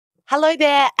Hello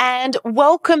there, and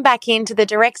welcome back into the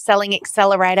Direct Selling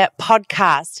Accelerator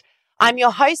podcast. I'm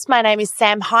your host. My name is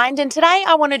Sam Hind, and today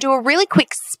I want to do a really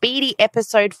quick, speedy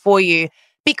episode for you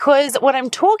because what I'm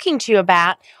talking to you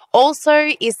about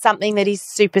also is something that is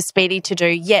super speedy to do,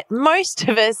 yet most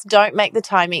of us don't make the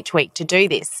time each week to do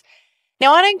this.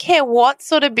 Now, I don't care what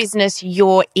sort of business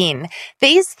you're in.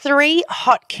 These 3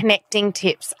 hot connecting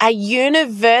tips are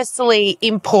universally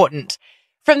important.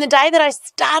 From the day that I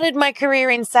started my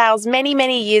career in sales many,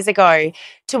 many years ago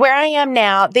to where I am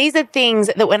now, these are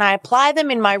things that when I apply them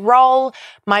in my role,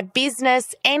 my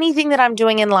business, anything that I'm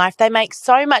doing in life, they make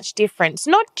so much difference,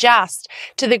 not just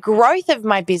to the growth of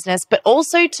my business, but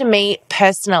also to me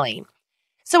personally.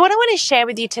 So what I want to share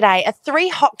with you today are 3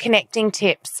 hot connecting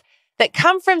tips that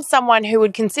come from someone who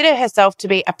would consider herself to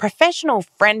be a professional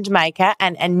friend maker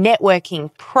and a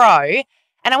networking pro.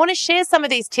 And I want to share some of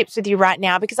these tips with you right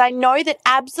now because I know that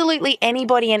absolutely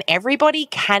anybody and everybody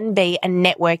can be a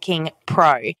networking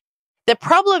pro. The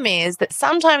problem is that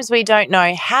sometimes we don't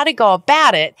know how to go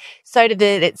about it so that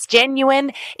it's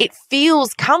genuine, it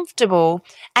feels comfortable,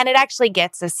 and it actually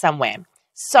gets us somewhere.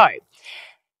 So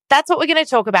that's what we're going to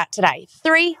talk about today.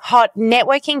 3 hot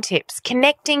networking tips,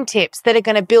 connecting tips that are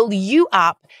going to build you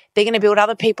up, they're going to build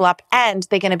other people up, and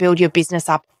they're going to build your business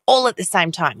up all at the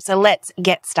same time. So let's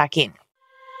get stuck in.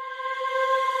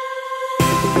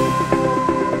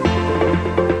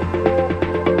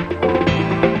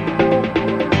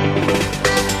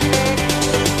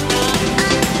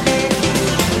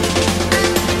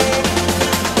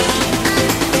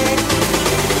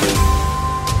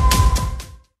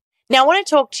 Now, I want to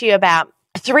talk to you about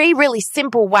 3 really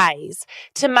simple ways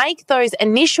to make those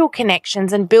initial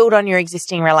connections and build on your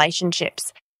existing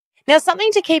relationships. Now,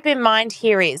 something to keep in mind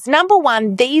here is, number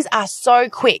 1, these are so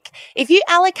quick. If you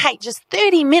allocate just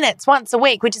 30 minutes once a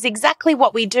week, which is exactly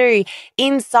what we do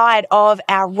inside of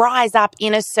our Rise Up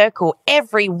Inner Circle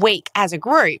every week as a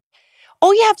group,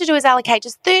 all you have to do is allocate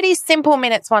just 30 simple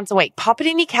minutes once a week. Pop it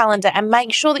in your calendar and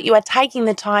make sure that you are taking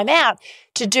the time out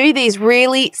to do these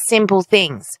really simple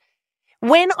things.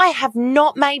 When I have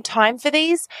not made time for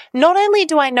these, not only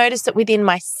do I notice it within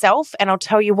myself, and I'll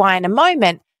tell you why in a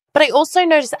moment, but I also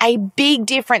notice a big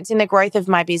difference in the growth of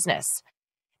my business.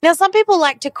 Now, some people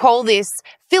like to call this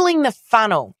filling the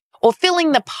funnel or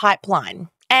filling the pipeline.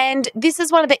 And this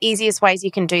is one of the easiest ways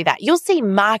you can do that. You'll see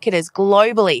marketers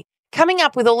globally coming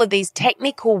up with all of these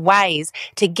technical ways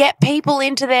to get people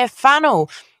into their funnel.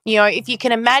 You know, if you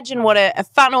can imagine what a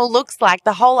funnel looks like,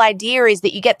 the whole idea is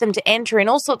that you get them to enter in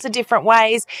all sorts of different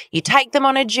ways. You take them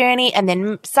on a journey, and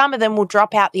then some of them will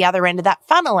drop out the other end of that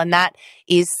funnel, and that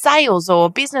is sales or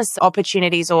business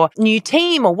opportunities or new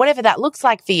team or whatever that looks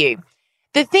like for you.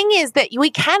 The thing is that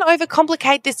we can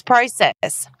overcomplicate this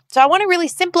process. So I want to really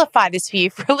simplify this for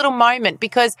you for a little moment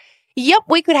because, yep,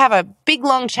 we could have a big,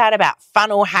 long chat about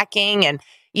funnel hacking and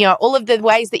all of the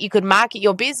ways that you could market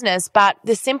your business, but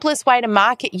the simplest way to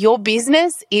market your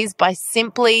business is by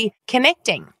simply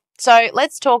connecting. So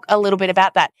let's talk a little bit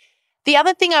about that. The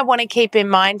other thing I want to keep in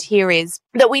mind here is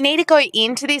that we need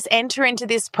to enter into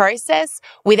this process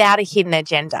without a hidden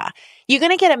agenda. You're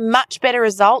going to get a much better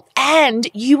result and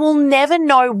you will never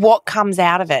know what comes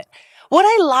out of it. What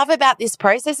I love about this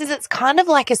process is it's kind of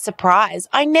like a surprise.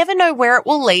 I never know where it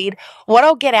will lead, what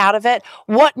I'll get out of it,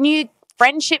 what new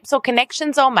friendships or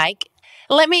connections I'll make.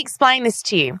 Let me explain this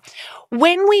to you.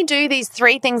 When we do these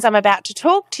 3 things I'm about to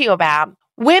talk to you about,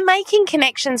 we're making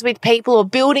connections with people or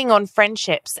building on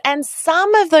friendships. And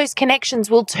some of those connections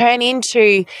will turn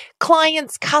into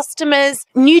clients, customers,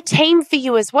 new team for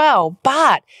you as well.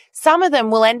 But some of them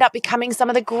will end up becoming some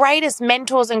of the greatest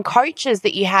mentors and coaches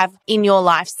that you have in your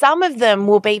life. Some of them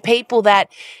will be people that,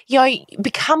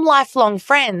 become lifelong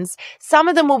friends. Some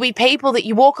of them will be people that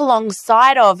you walk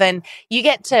alongside of and you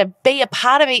get to be a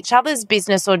part of each other's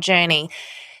business or journey.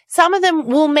 Some of them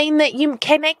will mean that you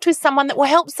connect with someone that will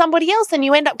help somebody else and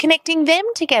you end up connecting them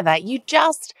together. You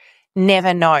just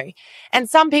never know. And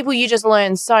some people you just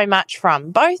learn so much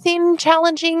from, both in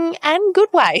challenging and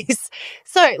good ways.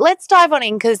 So let's dive on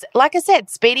in because, like I said,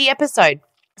 speedy episode.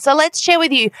 So let's share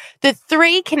with you the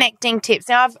 3 connecting tips.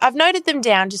 Now, I've noted them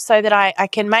down just so that I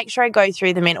can make sure I go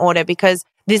through them in order because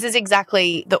this is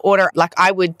exactly the order like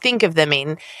I would think of them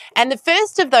in. And the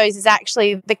first of those is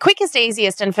actually the quickest,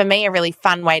 easiest, and for me, a really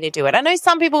fun way to do it. I know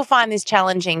some people find this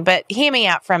challenging, but hear me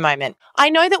out for a moment. I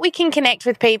know that we can connect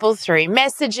with people through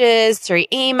messages, through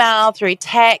email, through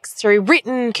text, through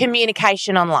written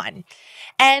communication online.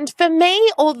 And for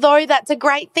me, although that's a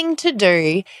great thing to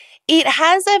do, it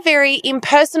has a very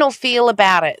impersonal feel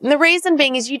about it. And the reason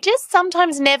being is you just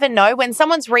sometimes never know when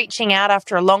someone's reaching out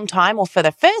after a long time or for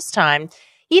the first time.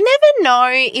 you never know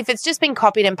if it's just been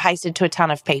copied and pasted to a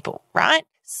ton of people, right?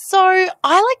 So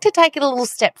I like to take it a little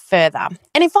step further.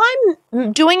 And if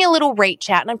I'm doing a little reach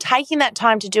out and I'm taking that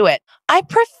time to do it, I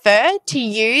prefer to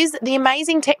use the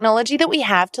amazing technology that we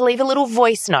have to leave a little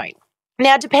voice note.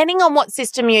 Now, depending on what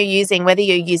system you're using, whether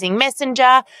you're using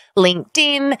Messenger,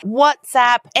 LinkedIn,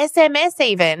 WhatsApp, SMS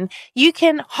even, you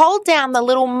can hold down the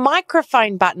little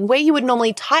microphone button where you would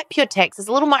normally type your text. There's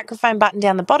a little microphone button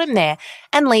down the bottom there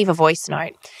and leave a voice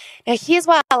note. Now, here's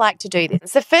why I like to do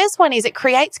this. The first one is it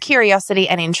creates curiosity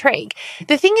and intrigue.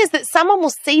 The thing is that someone will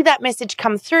see that message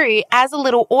come through as a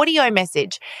little audio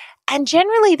message. And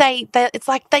generally it's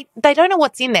like they don't know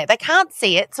what's in there. They can't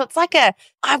see it. So it's like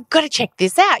I've got to check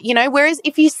this out, whereas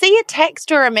if you see a text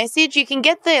or a message, you can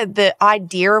get the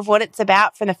idea of what it's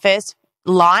about from the first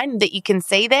line that you can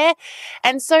see there.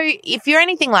 And so if you're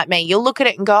anything like me, you'll look at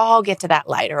it and go, oh, I'll get to that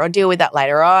later or deal with that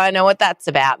later. Oh, I know what that's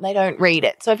about. And they don't read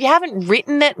it. So if you haven't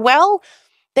written it well,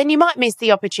 then you might miss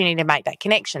the opportunity to make that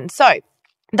connection. So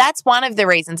that's one of the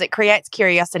reasons it creates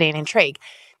curiosity and intrigue.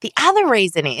 The other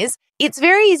reason is it's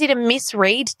very easy to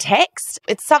misread text.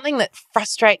 It's something that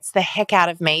frustrates the heck out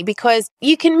of me because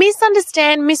you can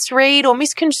misunderstand, misread, or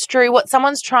misconstrue what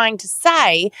someone's trying to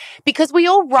say because we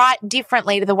all write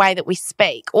differently to the way that we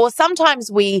speak. Or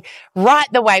sometimes we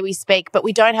write the way we speak, but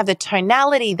we don't have the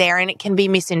tonality there and it can be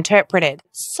misinterpreted.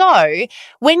 So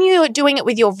when you're doing it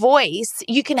with your voice,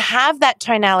 you can have that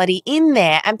tonality in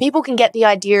there and people can get the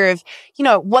idea of,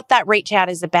 what that reach out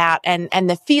is about and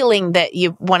the feeling that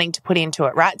you're wanting to put into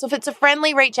it, right? So if it's a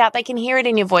friendly reach out, they can hear it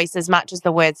in your voice as much as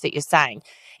the words that you're saying.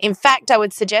 In fact, I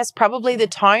would suggest probably the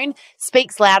tone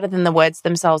speaks louder than the words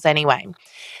themselves anyway.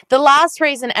 The last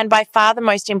reason, and by far the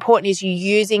most important, is you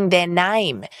using their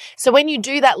name. So when you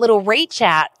do that little reach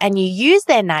out and you use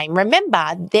their name,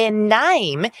 remember their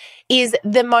name is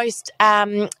the most,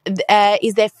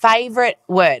 is their favorite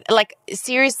word. Like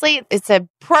seriously, it's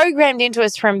programmed into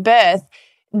us from birth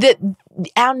that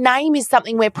our name is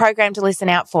something we're programmed to listen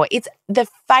out for. It's the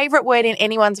favorite word in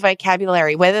anyone's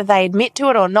vocabulary. Whether they admit to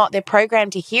it or not, they're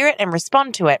programmed to hear it and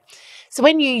respond to it. So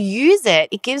when you use it,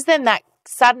 it gives them that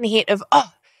sudden hit of,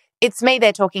 oh, it's me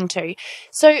they're talking to.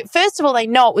 So first of all, they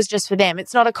know it was just for them.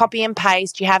 It's not a copy and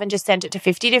paste. You haven't just sent it to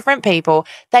 50 different people.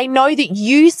 They know that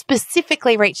you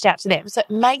specifically reached out to them. So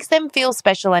it makes them feel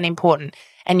special and important.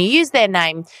 And you use their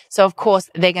name, so of course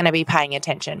they're going to be paying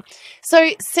attention.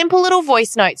 So simple little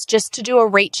voice notes just to do a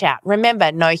reach out.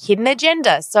 Remember, no hidden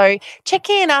agenda. So check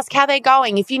in, ask how they're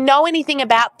going. If you know anything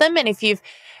about them, and if you've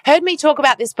heard me talk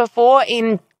about this before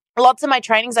in lots of my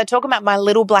trainings, I talk about my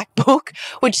little black book,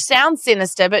 which sounds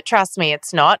sinister, but trust me,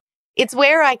 it's not. It's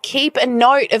where I keep a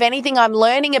note of anything I'm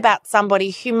learning about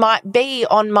somebody who might be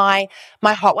on my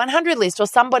Hot 100 list or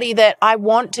somebody that I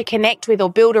want to connect with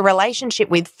or build a relationship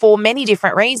with for many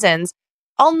different reasons.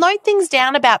 I'll note things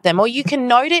down about them, or you can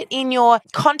note it in your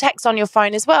contacts on your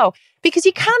phone as well, because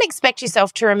you can't expect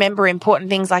yourself to remember important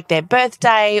things like their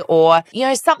birthday or,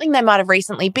 something they might have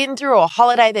recently been through or a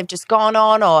holiday they've just gone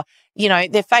on or,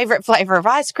 their favorite flavor of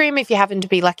ice cream, if you happen to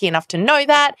be lucky enough to know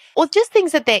that, or just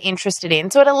things that they're interested in.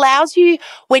 So it allows you,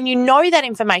 when you know that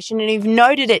information and you've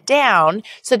noted it down,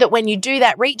 so that when you do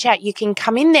that reach out, you can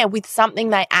come in there with something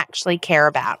they actually care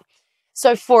about.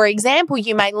 So, for example,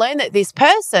 you may learn that this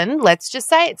person, let's just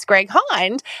say it's Greg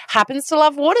Hind, happens to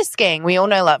love water skiing. We all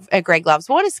know Greg loves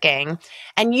water skiing.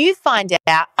 And you find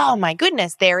out, oh my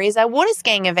goodness, there is a water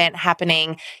skiing event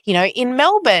happening, in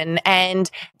Melbourne. And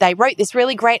they wrote this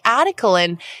really great article,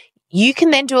 and you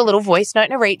can then do a little voice note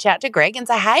and a reach out to Greg and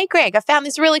say, hey, Greg, I found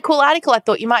this really cool article I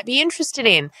thought you might be interested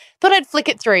in. Thought I'd flick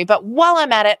it through. But while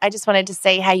I'm at it, I just wanted to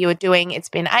see how you were doing. It's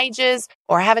been ages,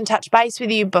 or I haven't touched base with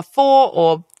you before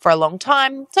or for a long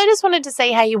time. So I just wanted to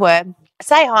see how you were.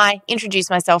 Say hi, introduce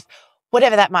myself,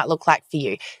 whatever that might look like for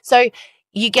you. So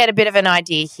you get a bit of an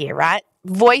idea here, right?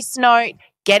 Voice note,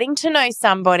 getting to know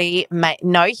somebody,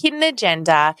 no hidden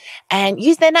agenda, and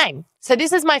use their name. So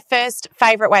this is my first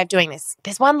favorite way of doing this.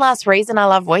 There's one last reason I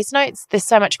love voice notes. They're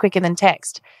so much quicker than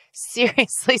text.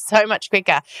 Seriously, so much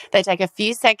quicker. They take a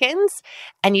few seconds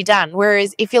and you're done.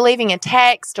 Whereas if you're leaving a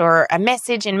text or a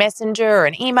message in Messenger or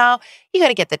an email, you got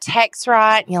to get the text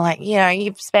right. And you're like,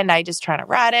 you spend ages trying to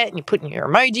write it and you're putting your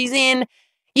emojis in.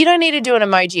 You don't need to do an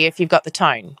emoji if you've got the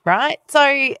tone, right?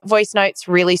 So voice notes,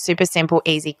 really super simple,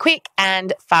 easy, quick,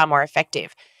 and far more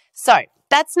effective. So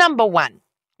that's number one.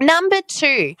 Number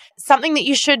two, something that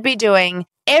you should be doing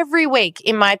every week,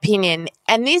 in my opinion,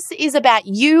 and this is about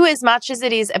you as much as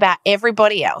it is about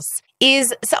everybody else,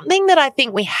 is something that I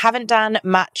think we haven't done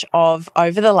much of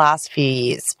over the last few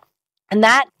years. And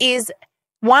that is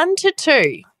 1 to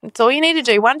 2. That's all you need to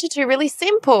do. 1 to 2 really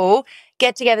simple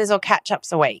get-togethers or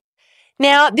catch-ups a week.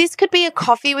 Now, this could be a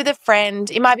coffee with a friend.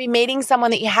 It might be meeting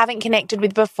someone that you haven't connected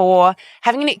with before,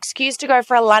 having an excuse to go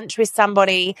for a lunch with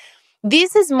somebody.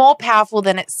 This is more powerful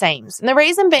than it seems. And the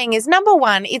reason being is, number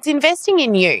one, it's investing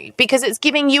in you because it's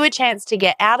giving you a chance to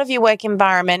get out of your work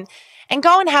environment and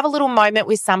go and have a little moment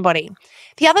with somebody.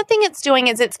 The other thing it's doing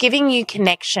is it's giving you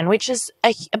connection, which is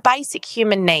a basic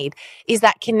human need, is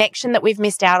that connection that we've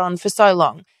missed out on for so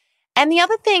long. And the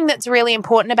other thing that's really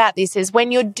important about this is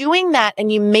when you're doing that and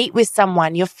you meet with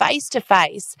someone, you're face to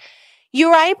face,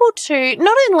 you're able to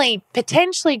not only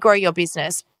potentially grow your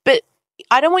business, but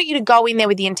I don't want you to go in there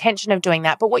with the intention of doing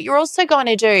that. But what you're also going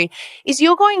to do is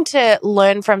you're going to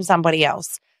learn from somebody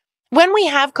else. When we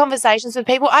have conversations with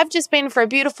people, I've just been for a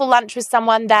beautiful lunch with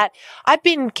someone that I've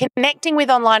been connecting with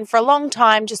online for a long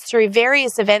time, just through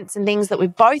various events and things that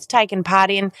we've both taken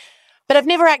part in, but I've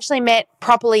never actually met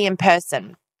properly in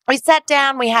person. We sat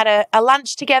down, we had a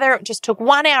lunch together. It just took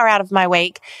 1 hour out of my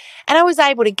week. And I was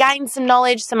able to gain some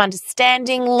knowledge, some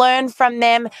understanding, learn from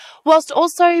them, whilst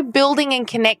also building and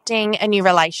connecting a new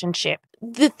relationship.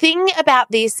 The thing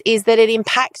about this is that it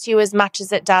impacts you as much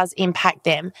as it does impact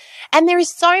them. And there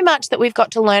is so much that we've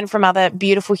got to learn from other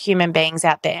beautiful human beings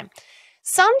out there.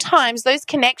 Sometimes those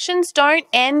connections don't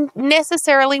end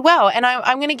necessarily well. And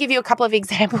I'm going to give you a couple of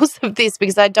examples of this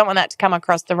because I don't want that to come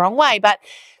across the wrong way. But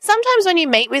sometimes when you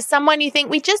meet with someone, you think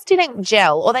we just didn't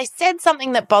gel, or they said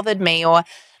something that bothered me, or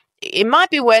it might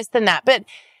be worse than that. But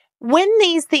when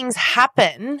these things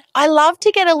happen, I love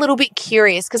to get a little bit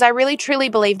curious because I really truly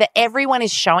believe that everyone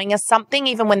is showing us something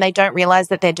even when they don't realize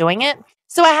that they're doing it.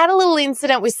 So I had a little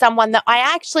incident with someone that I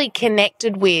actually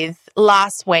connected with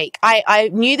last week. I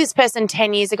knew this person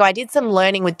 10 years ago. I did some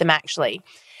learning with them actually.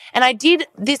 And I did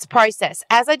this process,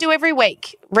 as I do every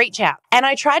week, reach out. And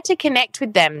I tried to connect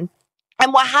with them.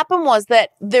 And what happened was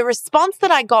that the response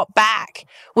that I got back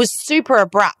was super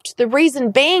abrupt. The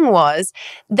reason being was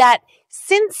that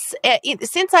since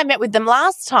I met with them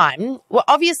last time, well,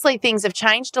 obviously things have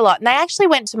changed a lot. And they actually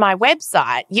went to my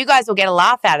website. You guys will get a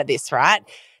laugh out of this, right?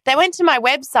 They went to my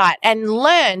website and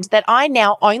learned that I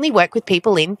now only work with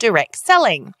people in direct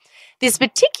selling. This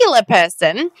particular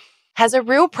person has a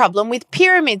real problem with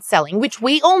pyramid selling, which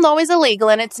we all know is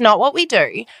illegal and it's not what we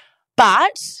do.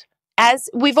 But as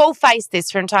we've all faced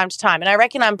this from time to time, and I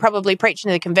reckon I'm probably preaching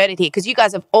to the converted here because you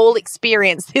guys have all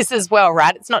experienced this as well,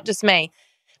 right? It's not just me.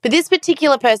 But this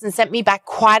particular person sent me back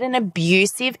quite an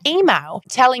abusive email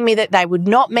telling me that they would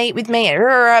not meet with me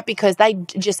because they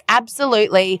just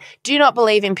absolutely do not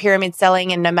believe in pyramid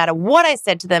selling. And no matter what I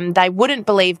said to them, they wouldn't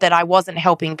believe that I wasn't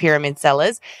helping pyramid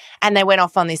sellers. And they went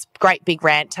off on this great big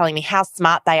rant telling me how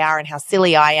smart they are and how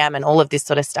silly I am and all of this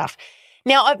sort of stuff.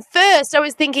 Now, at first, I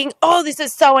was thinking, oh, this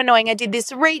is so annoying. I did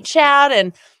this reach out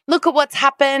and look at what's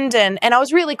happened. And I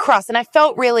was really cross and I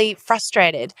felt really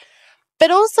frustrated. But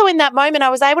also in that moment,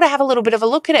 I was able to have a little bit of a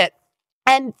look at it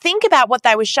and think about what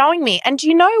they were showing me. And do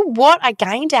you know what I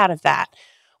gained out of that?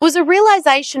 Was a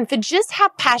realization for just how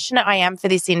passionate I am for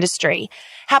this industry,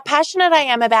 how passionate I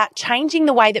am about changing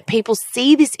the way that people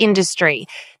see this industry,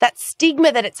 that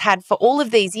stigma that it's had for all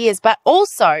of these years. But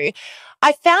also,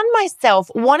 I found myself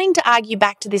wanting to argue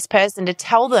back to this person to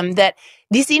tell them that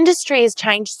this industry has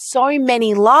changed so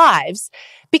many lives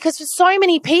because for so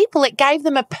many people, it gave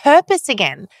them a purpose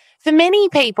again. For many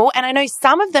people, and I know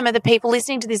some of them are the people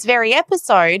listening to this very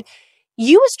episode,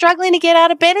 you were struggling to get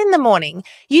out of bed in the morning.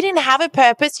 You didn't have a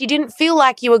purpose. You didn't feel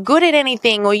like you were good at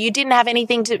anything, or you didn't have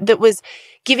anything that was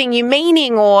giving you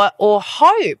meaning or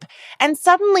hope. And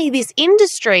suddenly this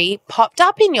industry popped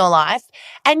up in your life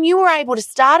and you were able to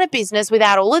start a business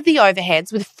without all of the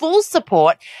overheads, with full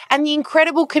support and the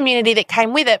incredible community that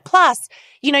came with it. Plus,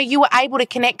 you were able to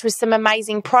connect with some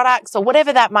amazing products or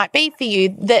whatever that might be for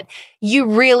you that you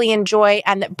really enjoy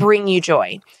and that bring you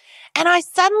joy. And I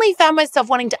suddenly found myself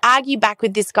wanting to argue back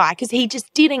with this guy because he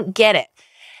just didn't get it.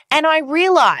 And I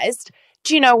realized,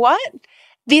 do you know what?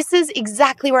 This is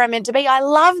exactly where I'm meant to be. I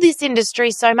love this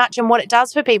industry so much and what it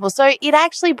does for people. So it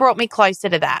actually brought me closer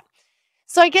to that.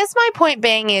 So I guess my point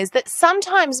being is that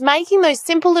sometimes making those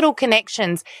simple little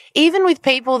connections, even with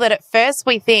people that at first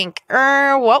we think,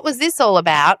 what was this all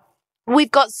about? We've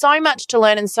got so much to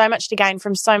learn and so much to gain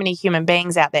from so many human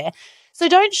beings out there. So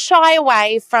don't shy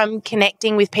away from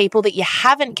connecting with people that you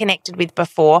haven't connected with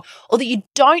before or that you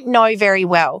don't know very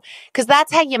well, because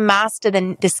that's how you master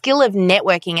the skill of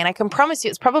networking. And I can promise you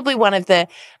it's probably one of the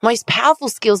most powerful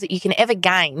skills that you can ever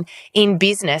gain in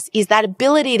business, is that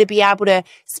ability to be able to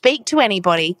speak to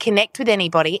anybody, connect with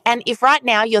anybody. And if right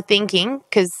now you're thinking,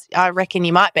 because I reckon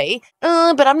you might be,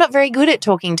 but I'm not very good at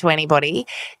talking to anybody,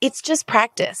 it's just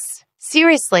practice.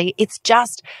 Seriously, it's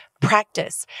just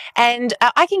practice. And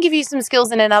I can give you some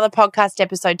skills in another podcast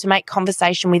episode to make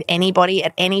conversation with anybody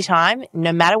at any time,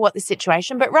 no matter what the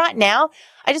situation. But right now,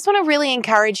 I just want to really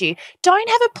encourage you. Don't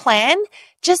have a plan.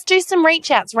 Just do some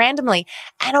reach outs randomly.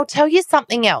 And I'll tell you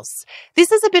something else.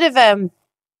 This is a bit of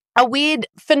a weird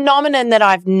phenomenon that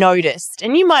I've noticed,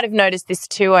 and you might have noticed this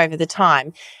too over the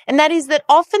time. And that is that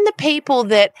often the people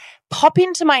that pop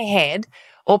into my head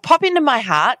or pop into my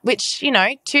heart, which,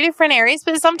 two different areas,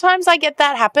 but sometimes I get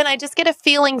that happen. I just get a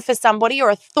feeling for somebody or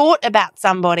a thought about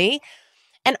somebody.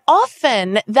 And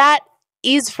often that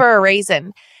is for a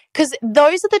reason, because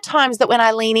those are the times that when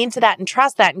I lean into that and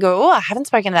trust that and go, I haven't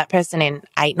spoken to that person in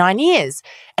 8-9 years.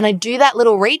 And I do that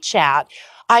little reach out.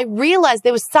 I realized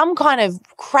there was some kind of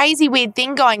crazy weird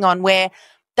thing going on where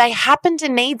they happened to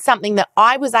need something that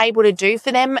I was able to do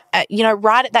for them,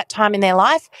 right at that time in their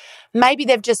life. Maybe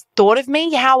they've just thought of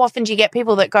me. How often do you get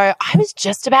people that go, I was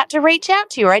just about to reach out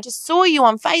to you, or I just saw you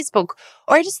on Facebook,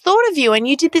 or I just thought of you and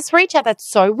you did this reach out. That's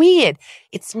so weird.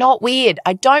 It's not weird.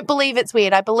 I don't believe it's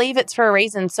weird. I believe it's for a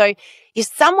reason. So if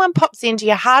someone pops into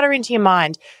your heart or into your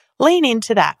mind, lean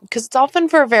into that, because it's often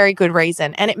for a very good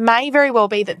reason. And it may very well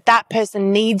be that that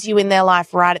person needs you in their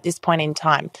life right at this point in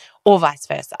time, or vice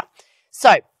versa.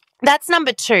 So that's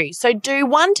number 2. So do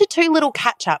 1 to 2 little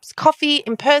catch-ups, coffee,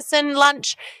 in person,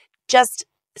 lunch. Just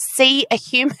see a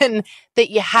human that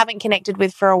you haven't connected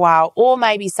with for a while, or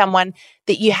maybe someone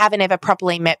that you haven't ever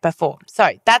properly met before.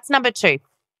 So that's number 2.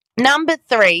 Number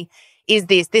 3 is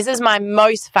this. This is my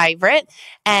most favorite.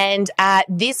 And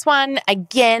this one,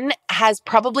 again, has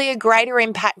probably a greater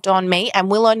impact on me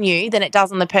and will on you than it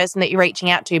does on the person that you're reaching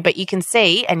out to. But you can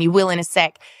see, and you will in a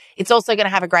sec, it's also going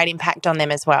to have a great impact on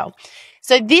them as well.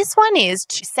 So this one is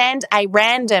to send a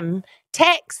random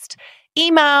text,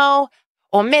 email,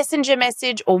 or messenger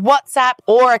message, or WhatsApp,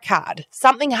 or a card,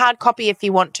 something hard copy if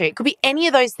you want to. It could be any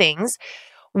of those things,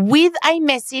 with a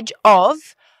message of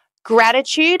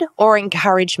gratitude or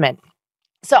encouragement.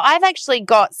 So I've actually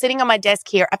got, sitting on my desk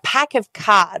here, a pack of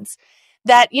cards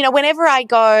that, whenever I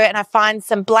go and I find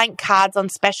some blank cards on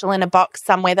special in a box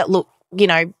somewhere that look,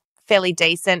 fairly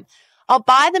decent, I'll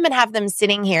buy them and have them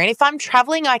sitting here. And if I'm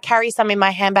traveling, I carry some in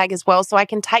my handbag as well, so I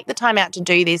can take the time out to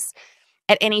do this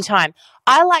at any time.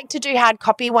 I like to do hard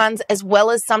copy ones as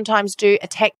well as sometimes do a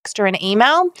text or an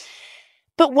email.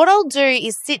 But what I'll do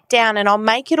is sit down and I'll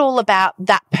make it all about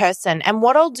that person. And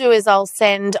what I'll do is I'll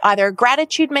send either a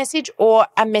gratitude message or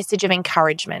a message of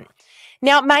encouragement.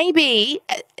 Now, maybe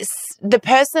the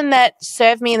person that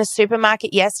served me in the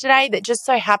supermarket yesterday that just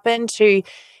so happened to,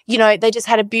 they just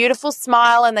had a beautiful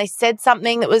smile and they said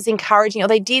something that was encouraging, or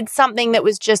they did something that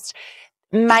was just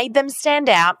made them stand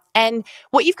out. And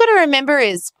what you've got to remember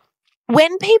is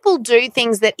when people do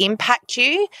things that impact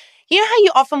you, you know how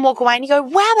you often walk away and you go,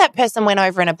 wow, that person went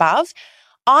over and above.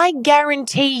 I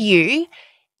guarantee you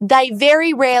they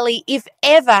very rarely, if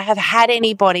ever, have had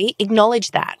anybody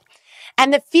acknowledge that.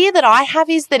 And the fear that I have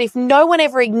is that if no one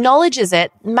ever acknowledges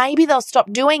it, maybe they'll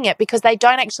stop doing it because they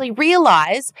don't actually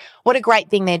realize what a great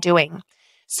thing they're doing.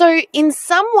 So in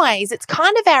some ways, it's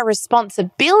kind of our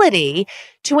responsibility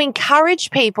to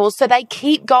encourage people so they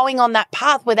keep going on that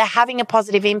path where they're having a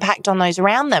positive impact on those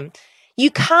around them. You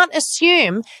can't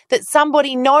assume that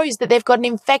somebody knows that they've got an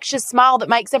infectious smile that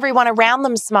makes everyone around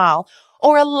them smile,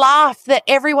 or a laugh that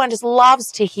everyone just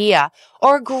loves to hear,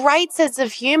 or a great sense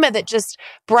of humor that just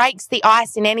breaks the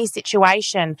ice in any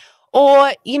situation,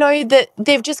 or, that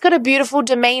they've just got a beautiful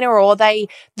demeanor, or the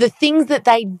things that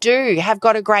they do have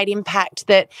got a great impact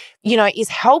that, is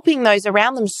helping those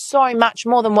around them so much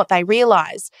more than what they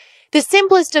realize. The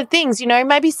simplest of things,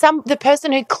 maybe the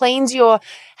person who cleans your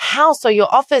house or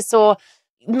your office or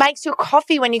makes your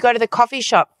coffee when you go to the coffee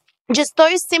shop, just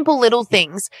those simple little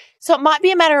things. So it might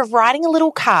be a matter of writing a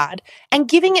little card and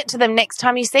giving it to them next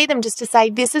time you see them, just to say,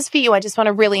 this is for you. I just want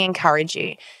to really encourage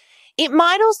you. It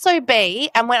might also be,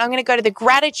 and when I'm going to go to the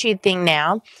gratitude thing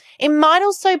now, it might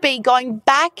also be going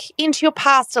back into your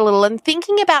past a little and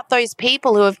thinking about those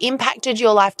people who have impacted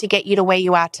your life to get you to where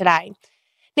you are today.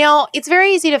 Now, it's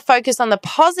very easy to focus on the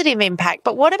positive impact,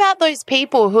 but what about those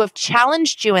people who have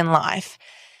challenged you in life?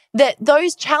 That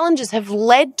those challenges have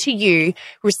led to you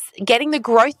getting the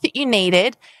growth that you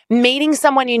needed, meeting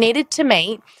someone you needed to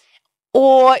meet,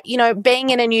 or, being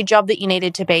in a new job that you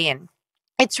needed to be in.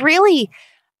 It's really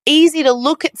easy to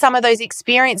look at some of those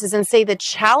experiences and see the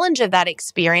challenge of that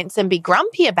experience and be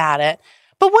grumpy about it.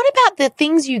 But what about the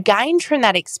things you gained from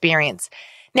that experience?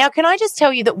 Now, can I just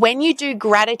tell you that when you do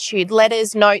gratitude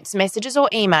letters, notes, messages, or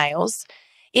emails,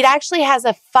 it actually has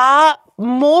a far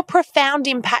more profound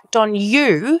impact on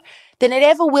you than it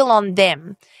ever will on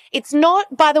them. It's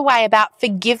not, by the way, about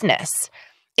forgiveness.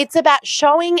 It's about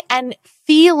showing and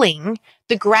feeling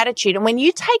the gratitude. And when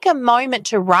you take a moment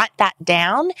to write that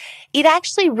down, it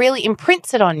actually really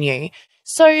imprints it on you.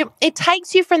 So it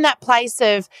takes you from that place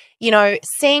of,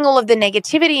 seeing all of the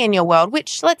negativity in your world,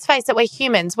 which, let's face it, we're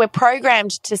humans. We're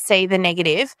programmed to see the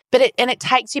negative, and it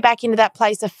takes you back into that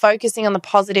place of focusing on the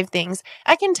positive things.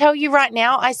 I can tell you right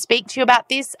now, I speak to you about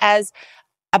this as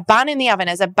a bun in the oven,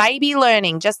 as a baby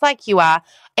learning, just like you are.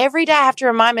 Every day I have to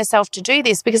remind myself to do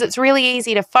this because it's really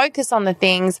easy to focus on the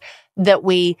things that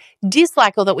we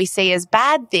dislike or that we see as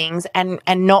bad things and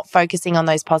not focusing on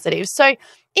those positives. So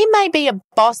it may be a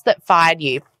boss that fired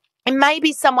you. It may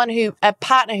be a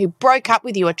partner who broke up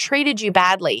with you or treated you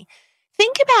badly.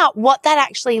 Think about what that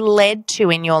actually led to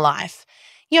in your life.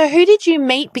 Who did you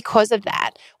meet because of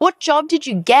that? What job did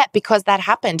you get because that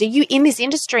happened? Are you in this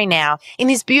industry now, in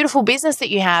this beautiful business that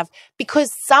you have,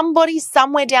 because somebody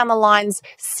somewhere down the lines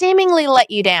seemingly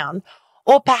let you down?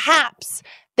 Or perhaps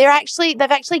they've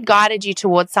actually guided you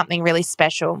towards something really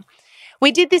special.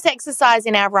 We did this exercise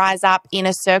in our Rise Up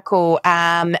Inner Circle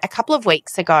a couple of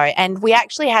weeks ago, and we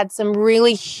actually had some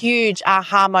really huge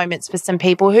aha moments for some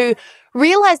people who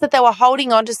realized that they were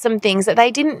holding on to some things that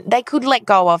they could let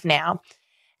go of now.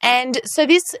 And so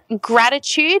this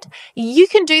gratitude, you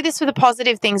can do this for the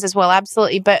positive things as well,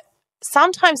 absolutely. But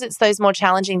sometimes it's those more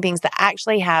challenging things that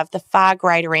actually have the far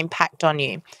greater impact on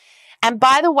you. And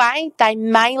by the way, they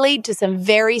may lead to some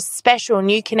very special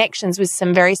new connections with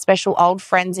some very special old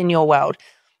friends in your world.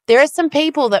 There are some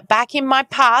people that back in my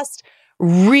past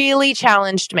really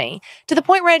challenged me to the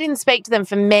point where I didn't speak to them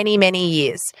for many, many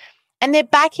years. And they're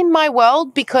back in my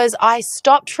world because I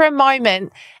stopped for a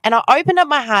moment and I opened up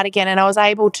my heart again, and I was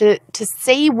able to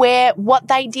see what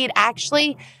they did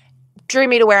actually drew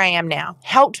me to where I am now,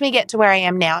 helped me get to where I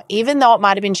am now, even though it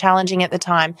might have been challenging at the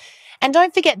time. And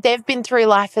don't forget, they've been through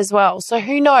life as well. So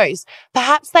who knows?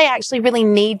 Perhaps they actually really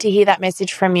need to hear that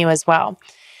message from you as well.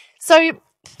 So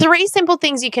 3 simple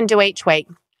things you can do each week.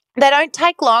 They don't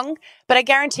take long, but I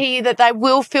guarantee you that they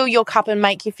will fill your cup and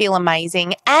make you feel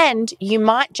amazing. And you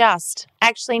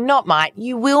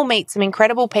you will meet some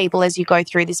incredible people as you go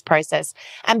through this process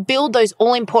and build those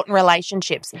all-important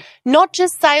relationships, not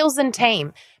just sales and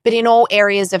team, but in all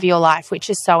areas of your life, which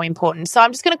is so important. So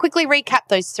I'm just going to quickly recap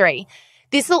those 3.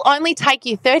 This will only take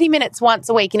you 30 minutes once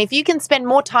a week. And if you can spend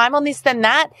more time on this than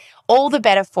that, all the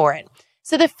better for it.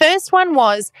 So the first one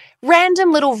was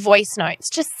random little voice notes.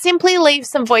 Just simply leave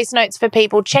some voice notes for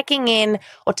people checking in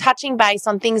or touching base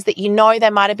on things that you know they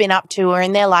might have been up to or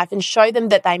in their life, and show them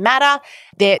that they matter,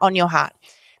 they're on your heart.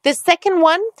 The second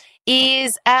one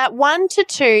is 1 to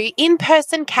 2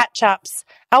 in-person catch-ups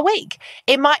a week.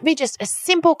 It might be just a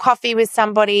simple coffee with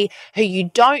somebody who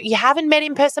you haven't met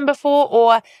in person before,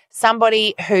 or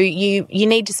somebody who you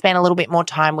need to spend a little bit more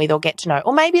time with or get to know,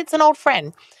 or maybe it's an old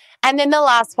friend. And then the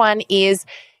last one is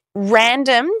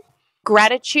random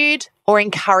gratitude or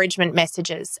encouragement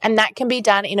messages. And that can be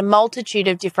done in a multitude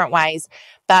of different ways.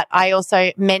 But I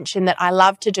also mentioned that I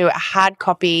love to do a hard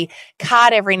copy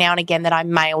card every now and again that I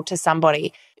mail to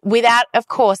somebody, without, of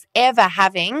course, ever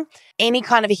having any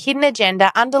kind of a hidden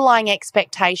agenda, underlying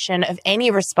expectation of any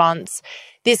response.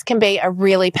 This can be a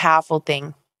really powerful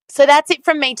thing. So that's it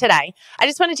from me today. I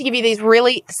just wanted to give you these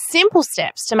really simple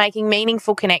steps to making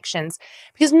meaningful connections,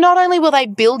 because not only will they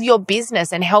build your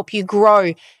business and help you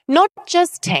grow, not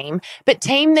just team, but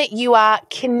team that you are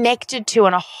connected to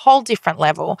on a whole different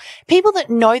level, people that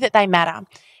know that they matter.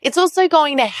 It's also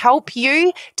going to help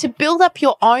you to build up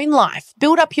your own life,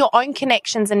 build up your own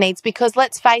connections and needs, because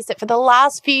let's face it, for the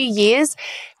last few years,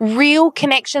 real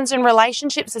connections and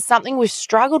relationships is something we've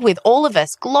struggled with, all of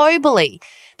us globally.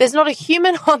 There's not a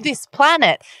human on this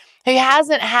planet who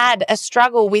hasn't had a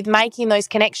struggle with making those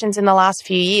connections in the last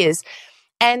few years.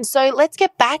 And so let's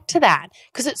get back to that,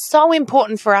 because it's so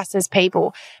important for us as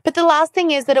people. But the last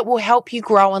thing is that it will help you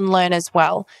grow and learn as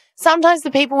well. Sometimes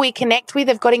the people we connect with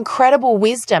have got incredible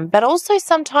wisdom, but also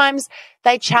sometimes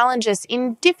they challenge us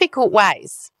in difficult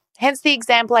ways. Hence the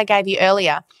example I gave you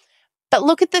earlier. But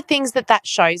look at the things that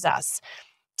shows us.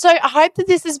 So I hope that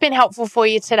this has been helpful for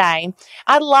you today.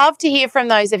 I'd love to hear from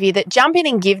those of you that jump in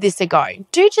and give this a go.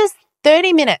 Do just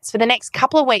 30 minutes for the next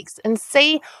couple of weeks and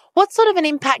see what sort of an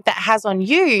impact that has on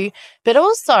you, but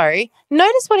also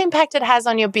notice what impact it has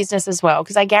on your business as well,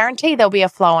 because I guarantee there'll be a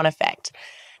flow-on effect.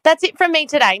 That's it from me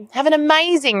today. Have an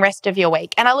amazing rest of your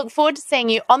week, and I look forward to seeing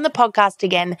you on the podcast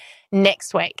again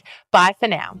next week. Bye for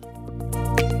now.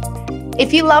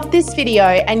 If you loved this video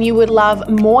and you would love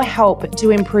more help to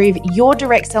improve your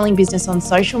direct selling business on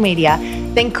social media,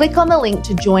 then click on the link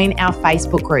to join our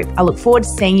Facebook group. I look forward to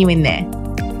seeing you in there.